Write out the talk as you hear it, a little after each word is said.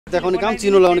देखाउने काम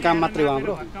चिनो लगाउने काम मात्रै हो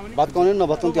हाम्रो भत्काउने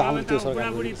नभत्काउने त्यो हाम्रो त्यो सरकार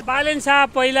बालेनशाह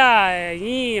पहिला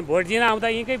यहीँ भोट दिन आउँदा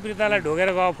यहीँकै वृद्धलाई ढोगेर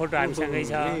गएको फोटो हामीसँगै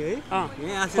छ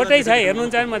फोटै छ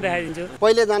हेर्नुहुन्छ भने म देखाइदिन्छु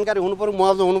पहिले जानकारी हुनु पर्यो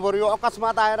मुआवजा हुनु पर्यो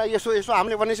अकस्मात आएर यसो यसो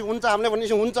हामीले भनेपछि हुन्छ हामीले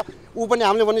भनेपछि हुन्छ ऊ पनि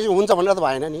हामीले भनेपछि हुन्छ भनेर त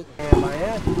भएन नि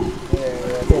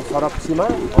सडक सीमा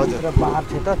र बार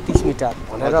क्षेत्र 30 मिटर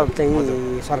भनेर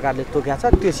चाहिँ सरकारले तोकेको छ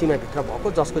त्यो सीमाभित्र भएको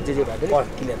जसको जे भए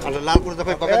पनि लालपुर त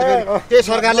त्यही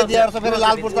सरकारले दिएर त फेरि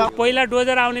लालपुर त पहिला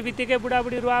डोजर आउने बित्तिकै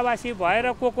बुढाबुढी रुवावासी भएर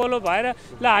कोकोलो भएर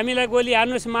ल हामीलाई गोली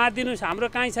हाल्नुहोस् मारिदिनुहोस् हाम्रो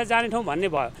कहीँ छ जाने ठाउँ भन्ने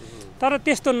भयो तर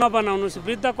त्यस्तो नबनाउनुहोस्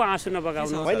वृद्धको आँसु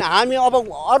नबगाउनुहोस् होइन हामी अब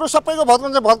अरू सबैको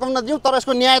भत्काउन दिउँ तर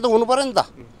यसको न्याय त हुनु पर्यो नि त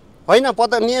होइन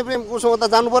पत्ता नियम उसो त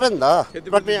जानु पर्यो नि त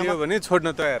प्रक्रियामा भने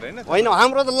छोड्न तयार होइन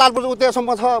हाम्रो त लालपुर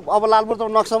उतेसम्म छ अब लालपुर त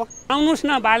नक्समा आउनुहोस्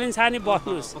न बालेनशाह नि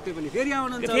बस्नुहोस् फेरि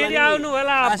आउनु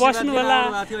होला बस्नु होला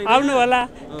आउनु होला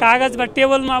कागजमा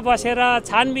टेबलमा बसेर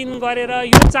छानबिन गरेर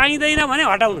यो चाहिँदैन भने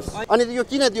हटाउनुहोस् अनि यो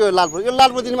किन दियो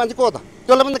लालपुर दिने मान्छे को त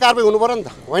त्यसलाई पनि त कारबाही हुनु पर्यो नि त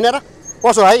होइन र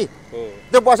कसो है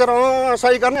त्यो बसेर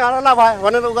सही गर्ने ल भयो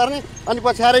भनेर उ गर्ने अनि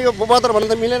पछि आएर यो बदर भन्नु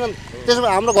त मिलेन नि त्यसो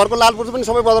भए हाम्रो घरको लालपुर पनि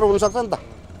सबै बदर हुनसक्छ नि त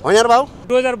होइन र भाउ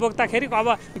डोजर बोक्दाखेरि अब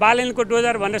बालेनको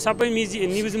डोजर भनेर सबै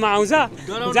न्युजमा आउँछ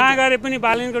जहाँ गरे पनि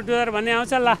बालेनको डोजर भन्ने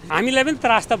आउँछ ल हामीलाई पनि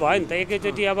त्रास त भयो नि त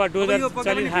एकैचोटि अब डोजर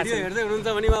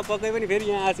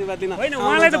होइन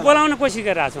उहाँलाई त बोलाउन कोसिस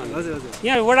गरिरहेको छ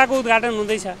यहाँ वडाको उद्घाटन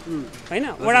हुँदैछ होइन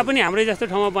वडा पनि हाम्रै जस्तो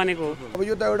ठाउँमा बनेको हो अब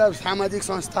यो त एउटा सामाजिक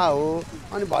संस्था हो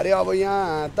अनि भरे अब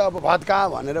यहाँ त अब भत्का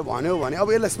भनेर भन्यो भने अब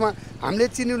यसमा हामीले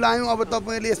चिनी लायौँ अब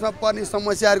तपाईँले यसमा पर्ने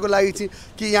समस्याहरूको लागि चाहिँ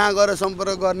कि यहाँ गएर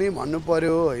सम्पर्क गर्ने भन्नु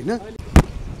पर्यो होइन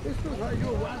यस्तो छ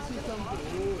यो वाल सिस्टमको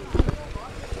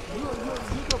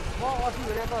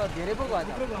धेरै पो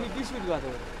गयो 20 मिनेट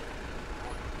गयो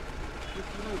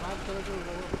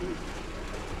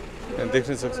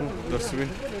देख्न सक्छौँ दर्शकले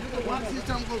वाल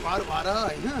सिस्टमको घर भएर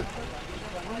होइन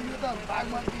अनि यो त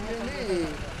बागमतीले नै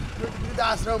यो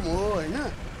वृद्धाश्रम हो होइन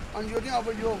अनि यो चाहिँ अब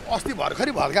यो अस्ति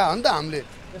भर्खरै भर्खा हो नि त हामीले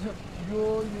यो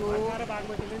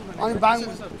अनि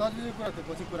बागमती तजिलो कुरा त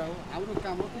पछि कुरा हो हाम्रो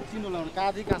काम हो त्यो चिनो लगाउने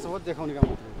कहाँदेखि कहाँसम्म देखाउने काम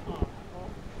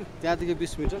मात्रै त्यहाँदेखि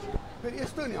 20 मिटर फेरि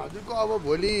यस्तो नि हजुरको अब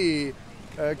भोलि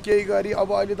केही गरी अब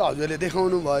अहिले त हजुरले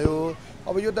देखाउनु भयो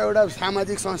अब यो त एउटा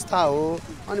सामाजिक संस्था हो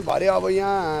अनि भरे अब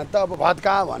यहाँ त अब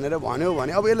भत्का भनेर भन्यो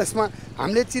भने अब यसमा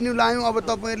हामीले चिनी लायौँ अब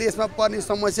तपाईँले यसमा पर्ने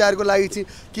समस्याहरूको लागि चाहिँ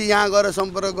कि यहाँ गएर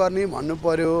सम्पर्क गर्ने भन्नु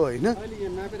पर्यो होइन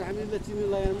हामीले चिनी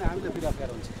लगायो भने हामीले विरोध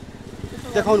गरेर हुन्छ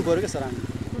देखाउनु पर्यो क्या सर हामी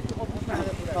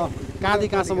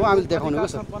कहाँदेखि कहाँसम्म हामीले देखाउनु हो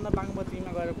सर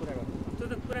बागमतीमा गएर कुरा गर्नु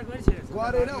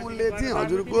गरेर उसले चाहिँ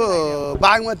हजुरको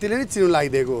बागमतीले नै चिनो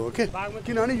लगाइदिएको हो के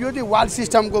किनभने यो चाहिँ वाल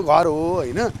सिस्टमको घर हो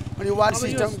होइन अनि वाल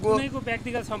सिस्टमको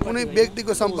कुनै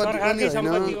व्यक्तिको सम्पत्ति पनि होइन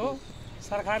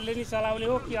सरकारले नि चलाउने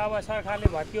हो कि अब सरकारले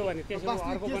भत्कियो भने त्यसो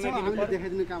अर्को बनाइदिनु पर्यो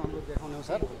देखाइदिने काम हाम्रो देखाउने हो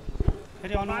सर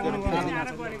फेरि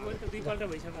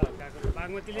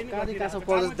बागमतीले नि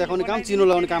देखाउने काम चिनो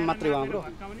लगाउने काम मात्रै हो हाम्रो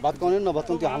भत्काउने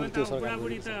नभत्काउने त्यो हाम्रो त्यो सरकार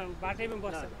बाटैमा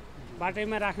बस्छ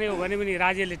बाटैमा राख्ने हो भने पनि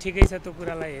राज्यले ठिकै छ त्यो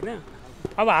कुरालाई होइन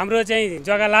अब हाम्रो चाहिँ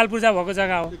जग्गा लालपूर्जा भएको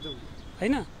जग्गा हो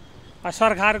होइन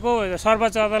सरकारको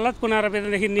सर्वोच्च अदालत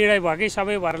पुनरावेदनदेखि निर्णय भएकै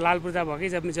सबै भएर लालपूर्जा भएकै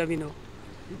जमिन हो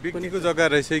व्यक्तिको जग्गा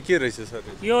रहेछ के रहेछ सर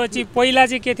यो चाहिँ पहिला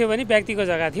चाहिँ के थियो भने व्यक्तिको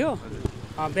जग्गा थियो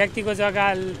व्यक्तिको जग्गा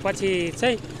पछि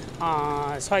चाहिँ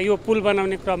यो पुल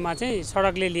बनाउने क्रममा चाहिँ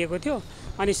सडकले लिएको थियो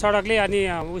अनि सडकले अनि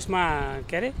उसमा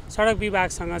के अरे सडक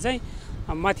विभागसँग चाहिँ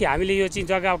माथि हामीले यो चाहिँ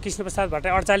जग्गा कृष्णप्रसाद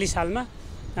भट्टराई 48 सालमा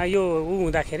यो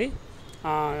हुँदाखेरि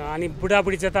अनि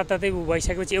बुढाबुढी जताततै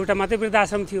भइसकेपछि एउटा मात्रै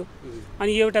वृद्धाश्रम थियो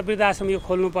अनि एउटा वृद्धाश्रम यो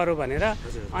खोल्नु पर्यो भनेर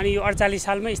अनि यो 48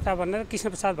 सालमा स्थापना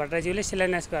कृष्णप्रसाद भट्टराईज्यूले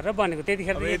शिलान्यास गरेर बनेको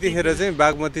त्यतिखेर चाहिँ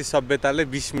बागमती सभ्यताले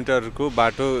 20 मिटरको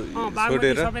बाटो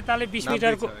छोडेर सभ्यताले 20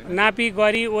 मिटरको नापी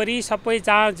गरी ओरी सबै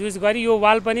जुझ गरी यो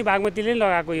वाल पनि बागमतीले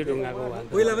लगाएको यो ढुङ्गाको वाल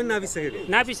पहिला पनि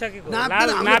नापिसकेको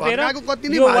नापेर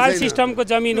यो वाल सिस्टमको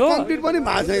जमिन हो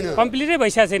कम्प्लिटै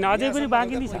भइसकेको छैन अझै पनि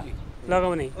बाँकी नै छ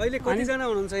लगाउने अहिले कतिजना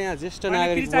हुनुहुन्छ यहाँ ज्येष्ठ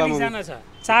नागरिक 43 छ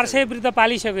 400 वृद्ध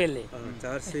पालिसक्यो यसले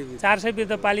 400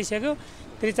 वृद्ध पालिसक्यो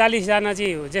 43 जना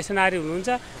चाहिँ ज्येष्ठ नागरिक हुनुहुन्छ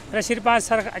र श्रीपाँच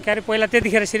सरकार के अरे पहिला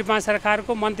त्यतिखेर श्रीपाँच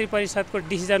सरकारको मन्त्री परिषदको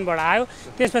डिसिजनबाट आयो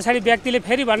त्यस पछाडि व्यक्तिले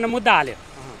फेरि भन्न मुद्दा हाल्यो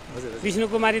विष्णु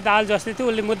कुमारी दाहाल जस्तै थियो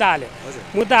उसले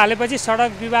मुद्दा हालेपछि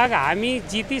सडक विभाग हामी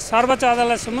जिती सर्वोच्च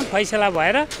अदालतसम्म फैसला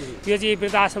भएर यो चाहिँ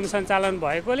वृद्धाश्रम सञ्चालन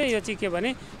भएकोले यो चाहिँ के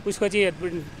भने उसको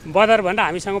चाहिँ बदर भनेर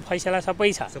हामीसँग फैसला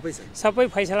सबै छ सबै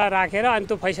फैसला राखेर अनि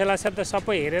त्यो फैसला शब्द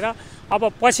सबै हेरेर अब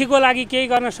पछिको लागि केही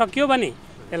गर्न सकियो भने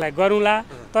यसलाई गरौँला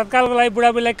तत्कालको लागि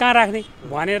बुढाबुढीलाई कहाँ राख्ने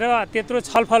भनेर त्यत्रो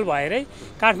छलफल भएरै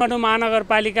काठमाडौँ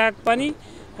महानगरपालिका पनि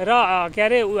र के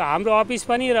अरे हाम्रो अफिस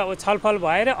पनि र छलफल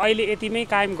भएर अहिले यतिमै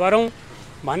कायम गरौँ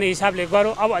भन्ने हिसाबले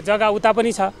गरौँ। अब जग्गा उता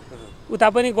पनि छ, उता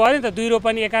पनि गऱ्यो नि त 2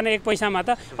 रोपनी एकाना 1 पैसामा त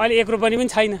अहिले 1 रोपनी पनि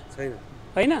छैन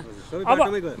होइन। अब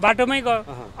बाटोमै गयो।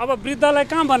 अब वृद्धलाई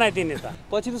कहाँ बनाइदिने त?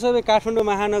 पछि त सबै काठमाडौँ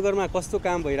महानगरमा कस्तो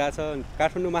काम भइरहेछ,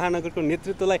 काठमाडौँ महानगरको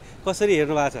नेतृत्वलाई कसरी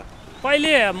हेर्नु भएको छ?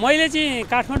 पहिले मैले चाहिँ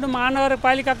काठमाडौँ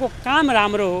महानगरपालिकाको काम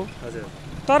राम्रो हो,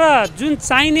 तर जुन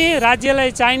चाहिने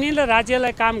राज्यलाई चाहिने र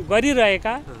राज्यलाई काम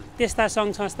गरिरहेका त्यस्ता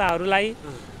सङ्घ संस्थाहरूलाई,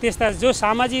 त्यस्ता जो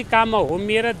सामाजिक काममा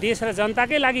होमिएर देश र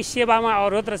जनताकै लागि सेवामा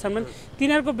अवरोध रहेछन् भने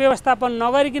तिनीहरूको व्यवस्थापन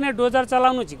नगरिकन डोजर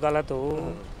चलाउनु चाहिँ गलत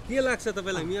हो। के लाग्छ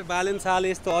तपाईँलाई मेयर बालेन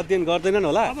शाहले यस्तो अध्ययन गर्दैनन्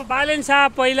होला? अब बालेन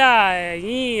शाह पहिला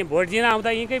यहीँ भोट दिन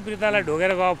आउँदा यहीँकै वृद्धलाई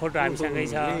ढोगेर गएको फोटो हामीसँगै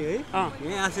छ,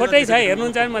 फोटै छ,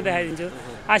 हेर्नुहुन्छ भने म देखाइदिन्छु।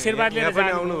 आशीर्वाद लिएर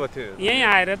यहीँ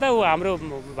आएर त ऊ हाम्रो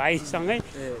भाइसँगै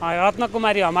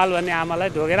रत्नकुमारी हमाल भन्ने आमालाई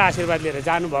ढोगेर आशीर्वाद लिएर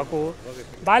जानुभएको हो।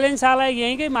 बालेन शाहलाई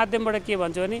यहीँकै माध्यमबाट के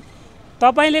भन्छु भने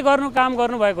तपाईँले काम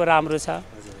गर्नुभएको राम्रो छ,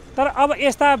 तर अब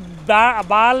यस्ता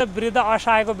बाल वृद्ध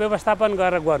असहायको व्यवस्थापन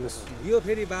गरेर गर्नुहोस्। यो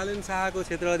फेरि बालेन शाहको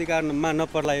क्षेत्र अधिकारमा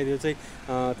नपर्ला, यो चाहिँ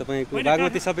तपाईँको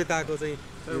बागमती सभ्यताको चाहिँ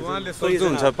उहाँले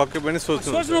सोच्नुहुन्छ, पक्कै पनि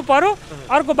सोच्नु पर्यो।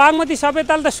 अर्को बागमती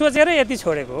सभ्यताले त सोचेरै यति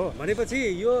छोडेको हो। भनेपछि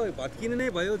यो भत्किने नै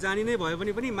भयो, जानी नै भयो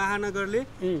भने पनि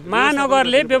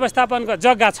महानगरले व्यवस्थापन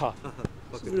जग्गा छ,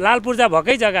 लालपूर्जा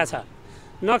भएकै जग्गा छ,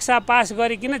 नक्सा पास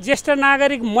गरिकन ज्येष्ठ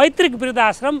नागरिक मैत्रिक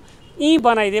वृद्धाश्रम यहीँ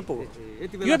बनाइदिए पो।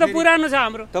 यो त पुरानो छ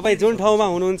हाम्रो। तपाईँ जुन ठाउँमा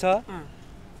हुनुहुन्छ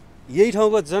यही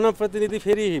ठाउँको जनप्रतिनिधि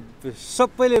फेरि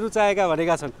सबैले रुचाएका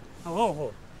भनेका छन्। हो,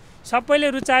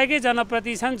 सबैले रुचाएकै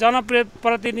जनप्रतिनिधि छन्।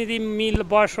 जनप्रतिनिधि मिल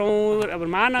बसौँ, अब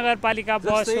महानगरपालिका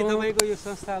बसौँ। तपाईँको यो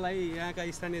संस्थालाई यहाँका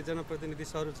स्थानीय जनप्रतिनिधि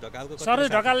सरोज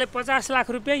ढकालले 50 लाख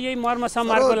रुपियाँ यही मर्म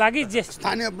सम्हारको लागि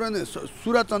स्थानीय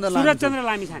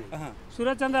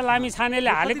सुरजचन्द्र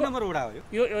लामिछानेले हालेको नम्बर वडा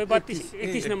हो यो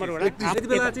 31 नम्बर वडा। यति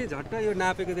बेला चाहिँ झट्ट यो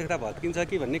नापेको देख्दा भत्किन्छ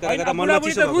कि भन्ने कुरा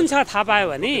बुढाबुढी त रुन्छ, थाहा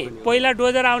पायो भने। पहिला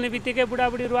डोजर आउने बित्तिकै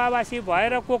बुढाबुढी रुवावासी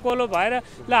भएर कोकोलो भएर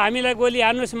ल हामीलाई गोली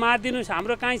हान्नुहोस्, मारिदिनुहोस्,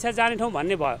 हाम्रो कहीँ छ जाने ठाउँ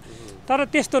भन्ने भयो। तर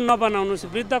त्यस्तो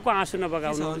नबनाउनुहोस्, वृद्धको आँसु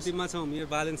नबगाउनुहोस्। अन्तिममा छौँ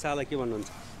मेयर बालेन शाहलाई के भन्नुहुन्छ?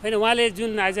 होइन, उहाँले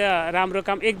जुन आज राम्रो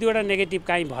काम 1-2वटा नेगेटिभ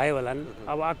काहीँ भयो होला नि,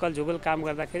 अब अक्कल झुगुल काम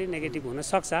गर्दाखेरि नेगेटिभ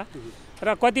हुनसक्छ र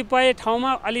कतिपय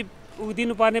ठाउँमा अलिक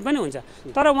दिनुपर्ने पनि हुन्छ।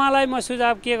 तर उहाँलाई म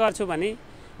सुझाव के गर्छु भने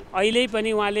अहिले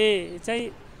पनि उहाँले चाहिँ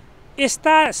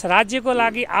यस्ता राज्यको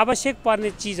लागि आवश्यक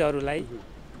पर्ने चिजहरूलाई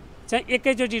चाहिँ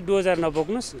एकैचोटि डोजर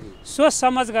नबोक्नुहोस्, सोच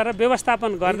समझ गरेर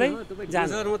व्यवस्थापन गर्दै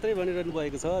जानु। मात्रै भनिरहनु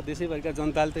भएको छ, देशैभरिका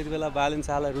जनताले त्यति बेला बालेन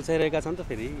शाहलाई रुचाइरहेका छन् त।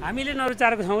 फेरि हामीले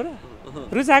नरुचाएको छौँ र?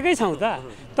 रुचाएकै छौँ त,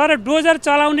 तर डोजर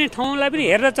चलाउने ठाउँलाई पनि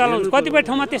हेरेर चलाउनुहोस्। कतिपय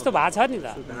ठाउँमा त्यस्तो भएको छ नि त,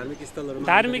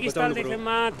 धार्मिक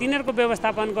स्थलदेखिमा तिनीहरूको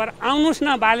व्यवस्थापन गरेर आउनुहोस्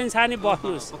न। बालेन शाह नि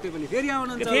बस्नुहोस्,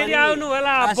 फेरि आउनु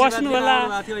होला, बस्नु होला,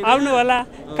 आउनु होला,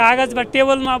 कागजमा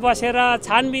टेबलमा बसेर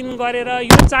छानबिन गरेर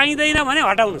यो चाहिँदैन भने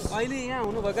हटाउनुहोस्। अहिले यहाँ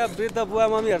हुनुभएका वृद्ध बुवा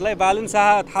मम्मीहरूलाई बालेन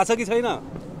शाह थाहा छ कि छैन?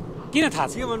 किन थाहा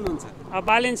छ? के भन्नुहुन्छ? अब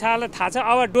बालेन शाहलाई थाहा छ।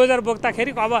 अब डोजर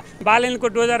बोक्दाखेरि अब बालेनको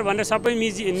डोजर भनेर सबै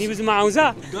न्युजमा आउँछ,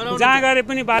 जहाँ गरे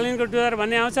पनि बालेनको डोजर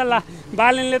भन्ने आउँछ। ल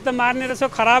बालेनले त मार्ने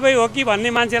रहेछ, खराबै हो कि भन्ने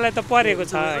मान्छेलाई त परेको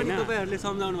छ होइन।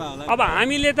 अब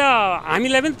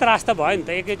हामीलाई पनि त्रास त भयो नि त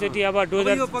एकैचोटि। अब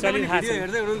डोजर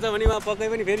हेर्दै हुनुहुन्छ भने पक्कै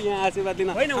पनि फेरि यहाँ आशीर्वाद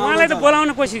दिन होइन, उहाँलाई त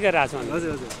बोलाउन कोसिस गरिरहेको छ।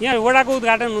 यहाँ वडाको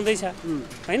उद्घाटन हुँदैछ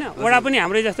होइन, वडा पनि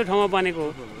हाम्रै जस्तो ठाउँमा बनेको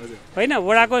हो होइन।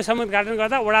 वडाको समुद्घाटन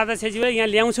गर्दा वडाध्यक्षज्यूले यहाँ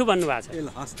ल्याउँछु भन्नुभएको छ।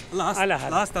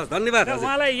 धन्यवाद।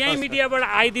 उहाँलाई यहीँ मिडियाबाट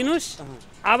आइदिनुहोस्,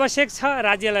 आवश्यक छ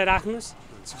राज्यलाई राख्नुहोस्,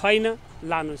 छैन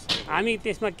लानुहोस्, हामी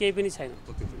त्यसमा केही पनि छैन।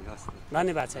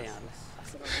 धन्यवाद छ यहाँलाई।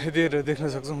 यतिखेर देख्न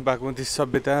सक्छौँ बागमती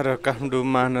सभ्यता र काठमाडौँ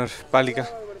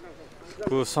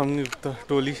महानगरपालिकाको संयुक्त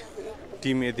टोली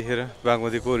टिम यतिखेर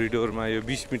बागमती कोरिडोरमा यो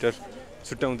 20 मिटर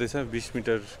छुट्याउँदैछ, 20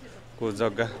 मिटरको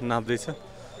जग्गा नाप्दैछ।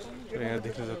 यहाँ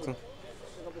देख्न सक्छौँ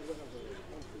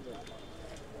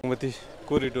बागमती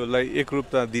कोरिडोरलाई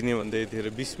एकरूपता दिने भन्दै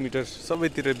यतिखेर 20 मिटर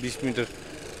सबैतिर 20 मिटर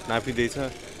नापिँदैछ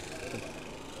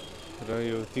र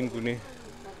यो तिनकुने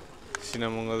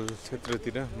सिनामङ्गल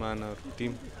क्षेत्रतिर महानगर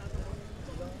टिम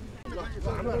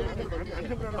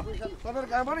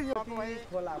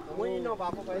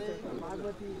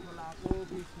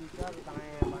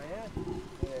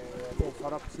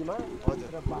सडक सीमा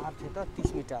र बार क्षेत्र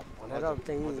 30 मिटर भनेर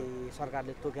चाहिँ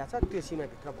सरकारले तोकेको छ। त्यो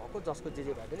सीमाभित्र भएको जसको जे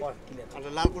भए पनि क्लियर।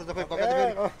 लालपुर त खै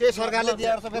त्यही सरकारले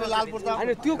दिएर त फेरि लालपुर त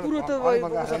हैन, त्यो कुरो त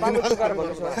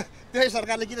त्यही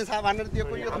सरकारले किन छ भनेर त्यो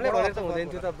पनि भनेर त हुँदैन।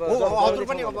 त्यो त हजुर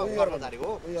पनि अब कर्मचारी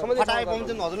हो, फटाए पाउँछ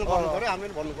नि, हजुरले गर्नु पर्यो,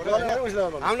 हामीले भन्नु पर्यो,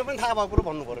 हामीले पनि थाहा भएको कुरो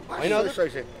भन्नु पर्यो होइन।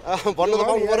 हजुर भन्नु त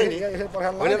पाउनु पर्यो नि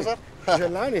होइन सर।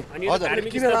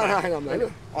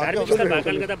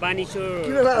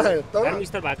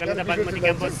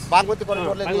 बागमती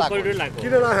कोरिडोरले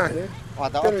किन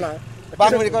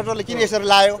बागमती कन्ट्रोलले किन यसरी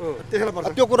लायो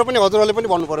त्यो कुरो पनि हजुरहरूले पनि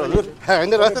भन्नु पर्यो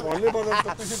होइन र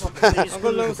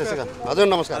हजुर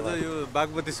नमस्कार आज यो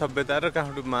बागमती सभ्यता र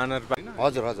काठमाडौँ महानगरपालिका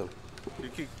हजुर हजुर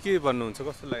के भन्नुहुन्छ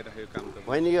कस्तो लागिरहेको काम त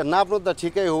होइन यो नाप्नु त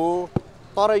ठिकै हो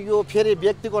तर यो फेरि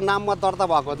व्यक्तिको नाममा दर्ता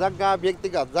भएको जग्गा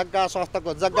व्यक्तिगत जग्गा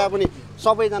संस्थाको जग्गा पनि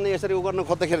सबैजना यसरी उ गर्न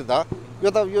खोज्दाखेरि त यो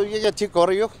त यो ठिक हो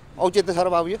र यो औचित्य छ र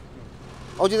बाबु यो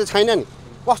औचित्य छैन नि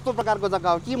कस्तो प्रकारको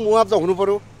जग्गा हो के मुआवजा हुनु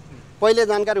पऱ्यो पहिले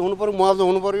जानकारी हुनु पऱ्यो मुआवजा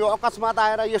हुनु पऱ्यो यो अकस्मात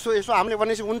आएर यसो हामीले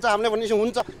भनेपछि हुन्छ हामीले भनेपछि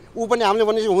हुन्छ ऊ पनि हामीले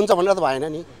भनेपछि हुन्छ भनेर त भएन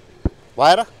नि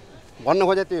भएर भन्न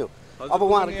खोजे त्यो अब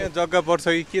उहाँहरू जग्गा पर्छ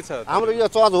कि के छ हाम्रो यो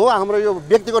चर्च हो हाम्रो यो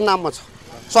व्यक्तिको नाममा छ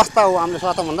संस्था हो हामीले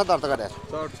संस्था भन्दा दर्ता गरेर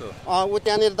चर्च हो ऊ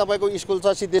त्यहाँनिर तपाईँको स्कुल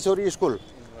छ सिद्धेश्वरी स्कुल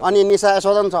अनि निशाय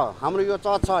सदन छ हाम्रो यो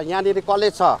चर्च छ यहाँनिर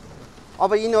कलेज छ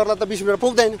अब यिनीहरूलाई त 20 मिटर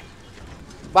पुग्दैन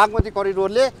बागमती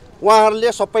करिडोरले उहाँहरूले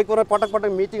सबै कुरा पटक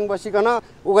पटक मिटिङ बसिकन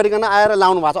उ गरिकन आएर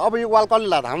लाउनु भएको छ अब यो वाल कसले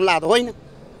लाँदा हामीले लाँदा होइन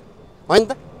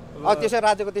त अब त्यसै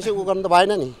राज्यको त्यसै उ गर्नु त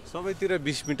भएन नि सबैतिर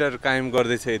 20 मिटर कायम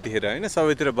गर्दैछ यतिखेर होइन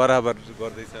सबैतिर बराबर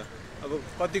गर्दैछ अब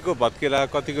कतिको भत्केला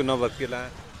कतिको नभत्केला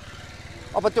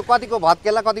अब त्यो कतिको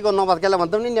भत्केला कतिको नभत्केला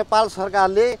भन्दा पनि नेपाल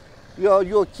सरकारले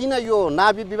यो किन यो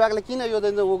नाभी विभागले किन यो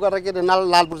उ गरेर के अरे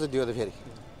लालपुर चाहिँ दियो त फेरि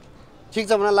ठिक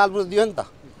छ भने लालपुर दियो नि त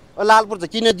लालपुर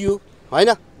चाहिँ किन दियो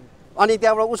होइन अनि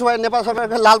त्यहाँबाट उसो भए नेपाल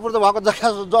सरकारले लालपुर त भएको जग्गा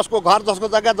जसको घर जसको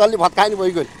जग्गा जसले भत्काइने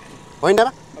भइगयो होइन र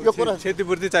यो कुरा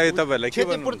क्षतिपूर्ति चाहियो तपाईँहरूलाई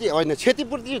क्षतिपूर्ति होइन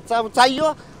क्षतिपूर्ति चाहियो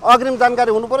अग्रिम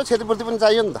जानकारी हुनु पर्यो क्षतिपूर्ति पनि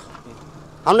चाहियो नि त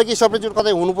हामीले कि सब्सिट्युट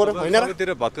कतै हुनु पर्यो होइन र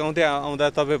सबैतिर भत्काउँदै आउँदा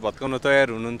तपाईँ भत्काउन तयार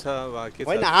हुनुहुन्छ वा के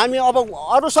होइन हामी अब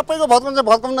अरू सबैको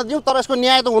भत्काउन दिउँ तर यसको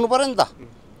न्याय त हुनु पर्यो नि त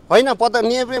होइन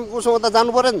नियम उसो त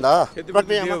जानु पर्यो नि त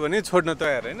प्रक्रियामा भने छोड्न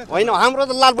तयार होइन हाम्रो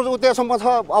त लालपुर उतेसम्म छ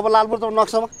अब लालपुर त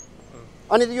नक्सामा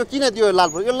अनि यो किन दियो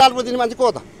लालपुर दिने मान्छे को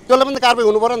त त्यसलाई पनि त कारबाही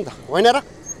हुनु पर्यो नि त होइन र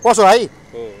कसो है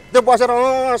त्यो बसेर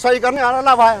सही गर्ने ल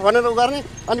भयो भनेर उ गर्ने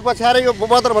अनि पछि आएर यो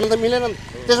बदर भन्नु त मिलेन नि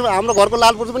त्यसो भए हाम्रो घरको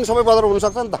लालपुर पनि सबै बदर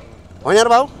हुनसक्छ नि त होइन र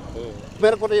भाउ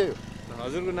मेरो कुरा यही हो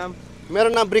हजुरको नाम मेरो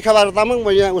नाम बृखबहादुर तामाङ म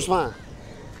यहाँ उसमा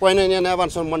पहिला यहाँ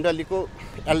नयाँ मण्डलीको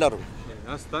एल्डर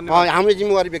हो हामी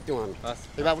जिम्मेवारी व्यक्ति हौँ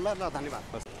हामी बाबु ल धन्यवाद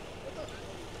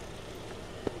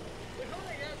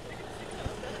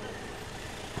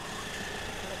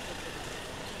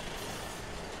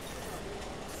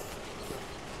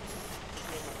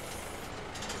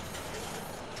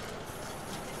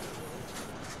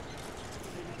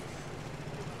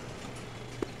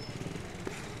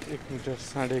एक मिटर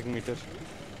 1.5 मिटर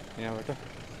यहाँबाट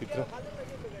भित्र